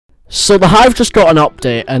So the Hive just got an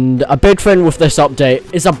update, and a big thing with this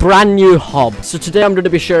update is a brand new hub. So today I'm going to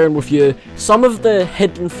be sharing with you some of the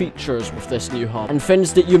hidden features with this new hub, and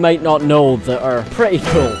things that you might not know that are pretty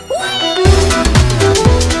cool.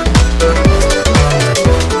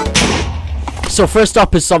 So first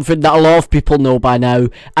up is something that a lot of people know by now,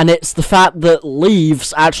 and it's the fact that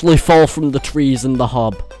leaves actually fall from the trees in the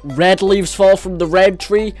hub. Red leaves fall from the red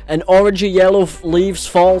tree, and orangey yellow leaves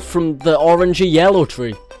fall from the orangey yellow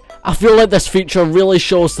tree. I feel like this feature really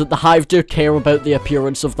shows that the Hive do care about the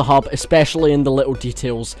appearance of the hub, especially in the little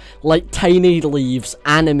details, like tiny leaves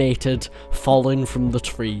animated falling from the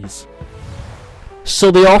trees.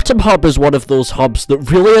 So the Autumn hub is one of those hubs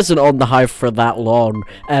that really isn't on the Hive for that long,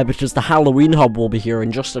 because the Halloween hub will be here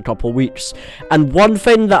in just a couple weeks. And one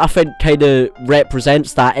thing that I think kind of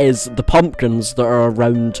represents that is the pumpkins that are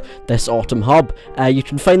around this Autumn hub. You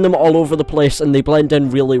can find them all over the place, and they blend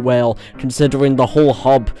in really well, considering the whole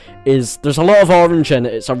hub there's a lot of orange in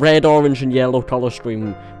it. It's a red, orange and yellow colour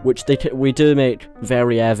scheme, which we do make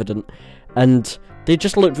very evident. And they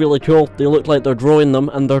just look really cool. They look like they're growing them,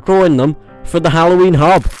 and they're growing them for the Halloween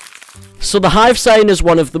hub. So the Hive sign is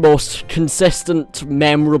one of the most consistent,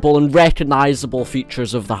 memorable and recognisable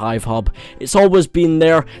features of the Hive hub. It's always been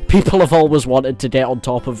there, people have always wanted to get on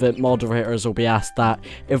top of it, moderators will be asked that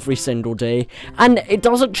every single day. And it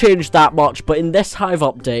doesn't change that much, but in this Hive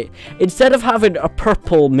update, instead of having a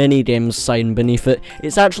purple Minigames sign beneath it,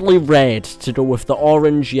 it's actually red to go with the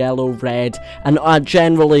orange, yellow, red, and a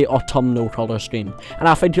generally autumnal colour scheme. And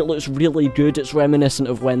I think it looks really good. It's reminiscent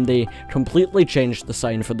of when they completely changed the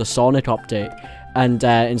sign for the Sonic update, and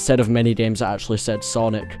instead of Minigames it actually said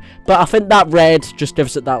Sonic. But I think that red just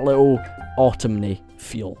gives it that little autumny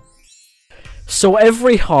feel. So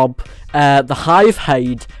every hub, the Hive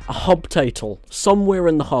hide a hub title somewhere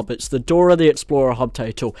in the hub. It's the Dora the Explorer hub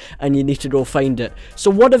title, and you need to go find it.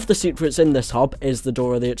 So one of the secrets in this hub is the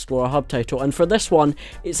Dora the Explorer hub title, and for this one,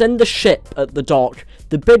 it's in the ship at the dock.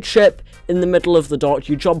 The big ship in the middle of the dock,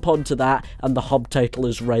 you jump onto that, and the hub title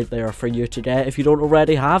is right there for you to get if you don't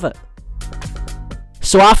already have it.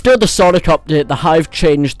 So after the Sonic update, the Hive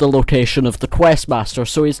changed the location of the Questmaster,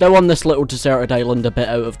 so he's now on this little deserted island a bit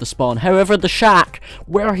out of the spawn. However, the shack,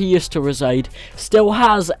 where he used to reside, still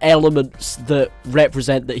has elements that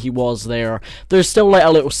represent that he was there. There's still like a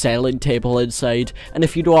little selling table inside, and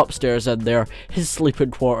if you go upstairs in there, his sleeping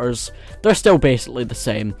quarters, they're still basically the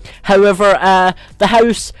same. However, the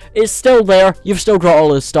house is still there, you've still got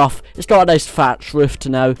all his stuff, it's got a nice thatch roof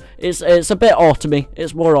now, it's a bit autumny,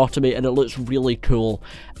 it's more autumny, and it looks really cool.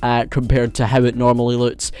 Compared to how it normally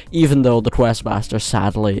looks, even though the Questmaster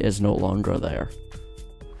sadly is no longer there.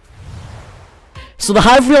 So the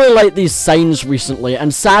Hive really liked these signs recently,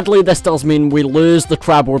 and sadly this does mean we lose the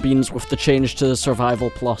crab or beans with the change to the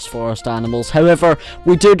Survival Plus forest animals. However,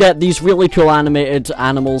 we do get these really cool animated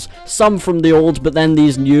animals, some from the old, but then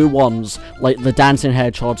these new ones, like the dancing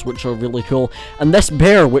hedgehogs, which are really cool, and this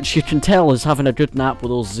bear, which you can tell is having a good nap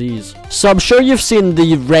with those Z's. So I'm sure you've seen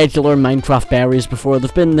the regular Minecraft berries before,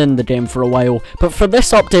 they've been in the game for a while, but for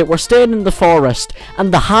this update we're staying in the forest,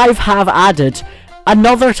 and the Hive have added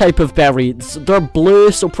another type of berries. They're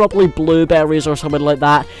blue, so probably blueberries or something like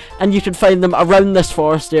that, and you can find them around this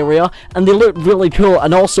forest area, and they look really cool,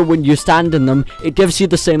 and also when you stand in them, it gives you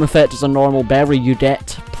the same effect as a normal berry, you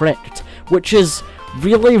get pricked, which is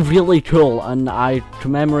really, really cool, and I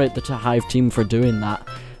commemorate the Hive team for doing that.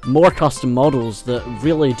 More custom models that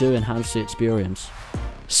really do enhance the experience.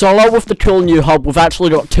 So along with the cool new hub, we've actually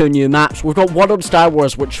got two new maps. We've got one on Star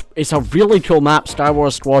Wars, which is a really cool map, Star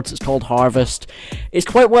Wars Squads, it's called Harvest. It's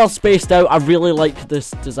quite well spaced out, I really like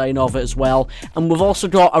this design of it as well. And we've also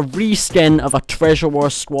got a reskin of a Treasure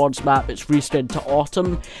Wars Squads map, it's reskinned to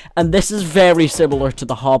Autumn. And this is very similar to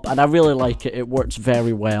the hub, and I really like it, it works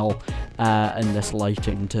very well in this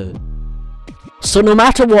lighting too. So no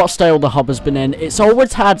matter what style the hub has been in, it's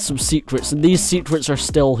always had some secrets, and these secrets are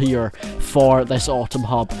still here for this Autumn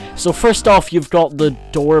hub. So first off, you've got the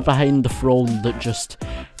door behind the throne that just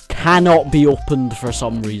cannot be opened for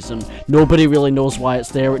some reason. Nobody really knows why it's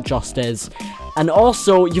there, it just is. And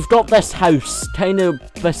also, you've got this house, kind of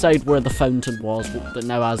beside where the fountain was, that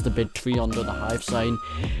now has the big tree under the Hive sign.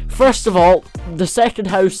 First of all, the second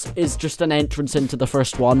house is just an entrance into the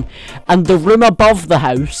first one, and the room above the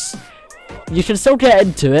house, you can still get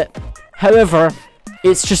into it, however,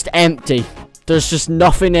 it's just empty. There's just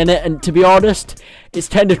nothing in it, and to be honest, it's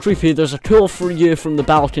kind of creepy. There's a cool view from the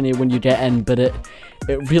balcony when you get in, but it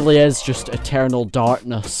really is just eternal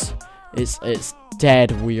darkness. It's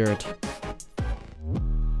dead weird.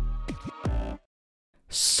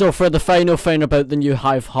 So for the final thing about the new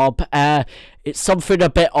Hive hub, it's something a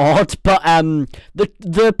bit odd, but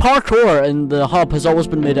the parkour in the hub has always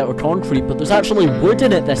been made out of concrete, but there's actually wood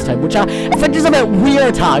in it this time, which I think is a bit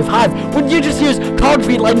weird. Hive, wouldn't you just use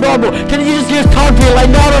concrete like normal? Can you just use concrete like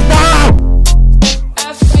normal? No!